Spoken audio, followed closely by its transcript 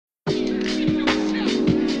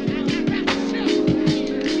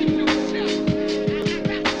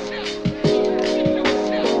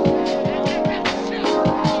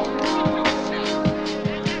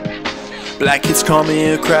Black kids call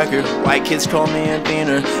me a cracker, white kids call me a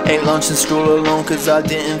beaner. Ate lunch in school alone cause I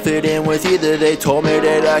didn't fit in with either. They told me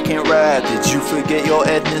that I can't rap. Did you forget your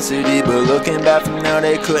ethnicity? But looking back from now,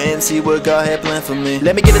 they couldn't see what God had planned for me.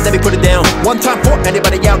 Let me get it, let me put it down. One time for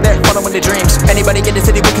anybody out there following their dreams. Anybody in the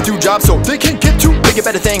city working 2 jobs so they can get to bigger,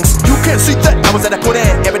 better things. You can't see that hours that I put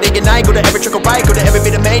in every day and night. Go to every trick or bite, go to every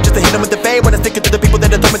bit of made just to hit them with the fade. When I stick it to the people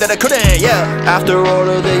that told me that I couldn't, yeah. After all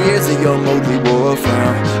of the years a young Mowgli wore a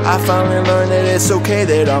frown, I finally learned that it's okay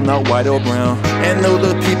that I'm not white or brown. And though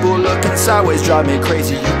the people looking sideways drive me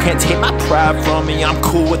crazy, you can't take my pride from me. I'm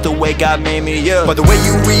cool with the way God made me, yeah. But the way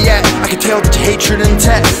you react, I can tell that your hatred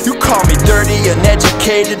intact. You call me dirty,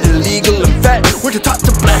 uneducated, illegal, and fat. When you talk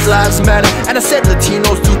to Black Lives Matter, and I said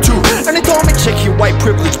Latinos do too. And they told me check your white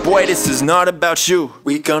privilege, boy, this is not about you.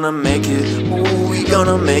 We gonna make it, ooh, we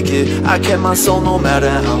gonna make it. I kept my soul no matter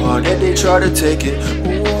how hard that they try to take it.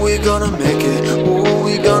 Ooh, we gonna make it, ooh,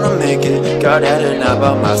 we gonna make it. God had it, not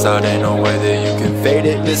by my side, ain't no way that you can fade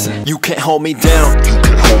it. Listen, you can't hold me down. You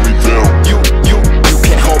can't hold me down. You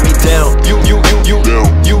can't hold me down.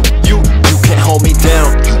 You can't hold me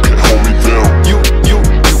down. You can't hold me down. You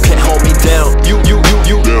can't hold me down.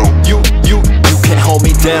 You can't hold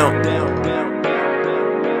me down.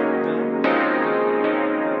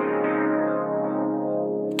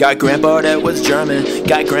 Got grandpa that was German,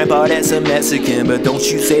 got grandpa that's a Mexican. But don't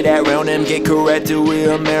you say that round him, get corrected,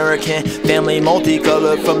 we're American. Family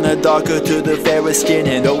multicolored from the darker to the fairer skin.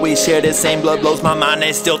 And though we share the same blood, blows my mind,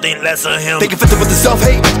 they still think less of him. They conflicted with the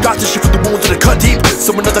self-hate, got this shit from the wounds that are cut deep.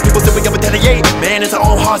 So when other people say we gotta retaliate, man, it's our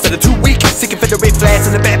own hearts that are too weak. Sick Confederate flags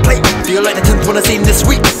in the bad plate, feel like the 10th when I seen this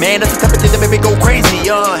week. Man, that's the type of thing that made me go crazy,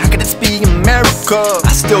 how could this be America? I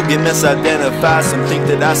still get misidentified, some think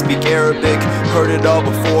that I speak Arabic. Heard it all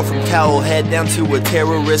before, from cowhead down to a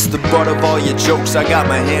terrorist. The butt of all your jokes, I got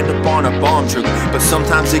my hand up on a bomb trigger. But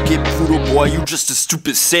sometimes it get brutal, boy, you just a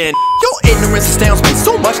stupid sin. Your ignorance astounds me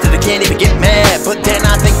so much that I can't even get mad. But then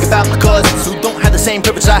I think about my cousins who don't have the same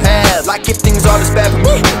privilege I have. Like if things are this bad for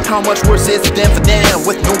me, how much worse is it than for them?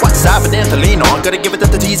 With no white side for them to lean on, gotta give it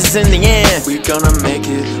up to Jesus in the end. We gonna make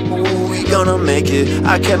it, ooh, we gonna make it.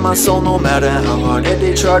 I kept my soul no matter how hard that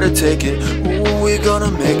they try to take it. Ooh, we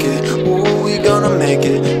gonna make it, ooh, we gonna make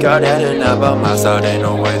it. God had it, not by my side, ain't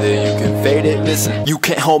no way that you can fade it. Listen, you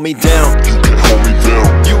can't hold me down. You can't hold me down.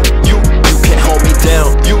 You can't hold me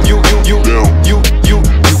down. You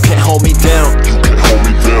can't hold me down. You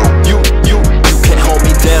can't hold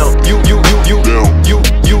me down. You can't hold me down. You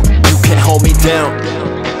can't hold me down.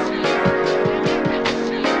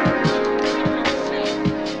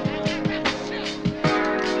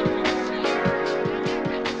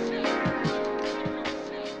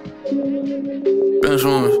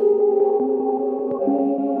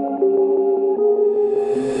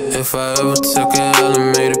 If I ever took an L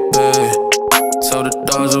and made it back, told the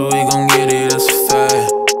dogs that we gon' get it, that's a fact.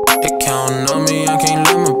 They counting on me, I can't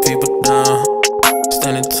let my people down.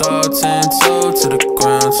 Standing tall, 10 toes to the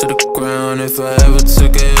ground, to the ground. If I ever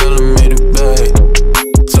took an L and made it back,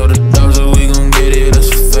 told the dogs that we gon' get it, that's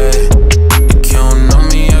a fact. They counting on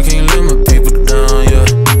me, I can't let my people down, yeah.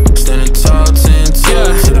 Standing tall, 10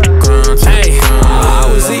 toes to the ground, to the ground. I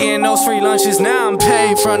was eating those free lunches, now I'm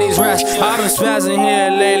paid from these rats. I've been spazzing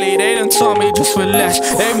here lately, they done told me just relax.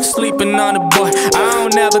 They been sleeping on the boy, I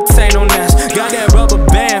don't ever take no naps. Got that rubber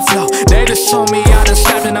band flow, they just told me I done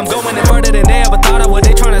snapped. And I'm going in further than they ever thought I would.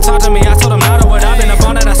 They tryna talk to me, I told them not a word. I've been up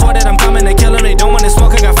on it, I swear that I'm coming, they killing me. Don't want to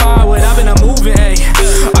smoke, I got firewood. I've been a moving, ayy,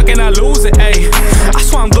 I cannot lose it, ayy. I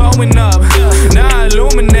swear I'm glowing up, now I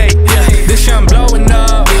illuminate, yeah. This year I'm blowing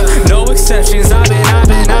up, no exceptions. I've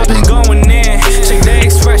been going in, check their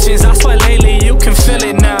expressions. I swear lately you can feel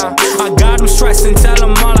it now. I got them stressing, tell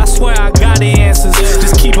them all, I swear I got the answers.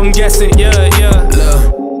 Just keep them guessing, yeah.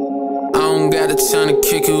 Look, I don't got the time to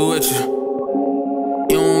kick it with you.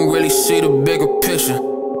 You don't really see the bigger picture.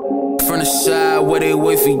 From the side where they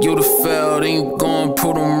wait for you to fail, then you go and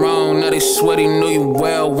prove them wrong. Now they swear they knew you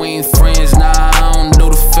well. We ain't friends, nah, I don't do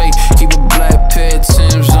the fake. Keep a black pair of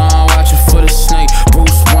Timbs on, watching for the snake.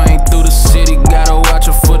 Bruce Wayne through the city, gotta watch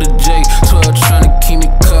out for the J. 12 tryna keep me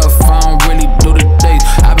cuffed, I don't really do the days.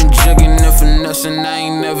 I been jugging and finessing, I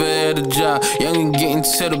ain't never had a job. Young and getting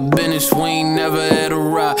to the business, we ain't never had a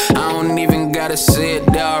ride. I don't even gotta say it,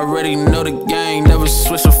 they already know the game. Never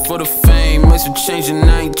switch up for the fame, makes a change and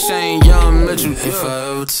I ain't changed. Young Mitchell, if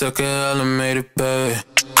I ever took an L and made it back,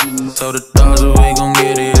 told the dogs that we gon'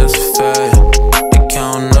 get it, that's a fact. They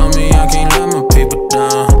counting on me, I can't let my people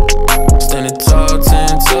down.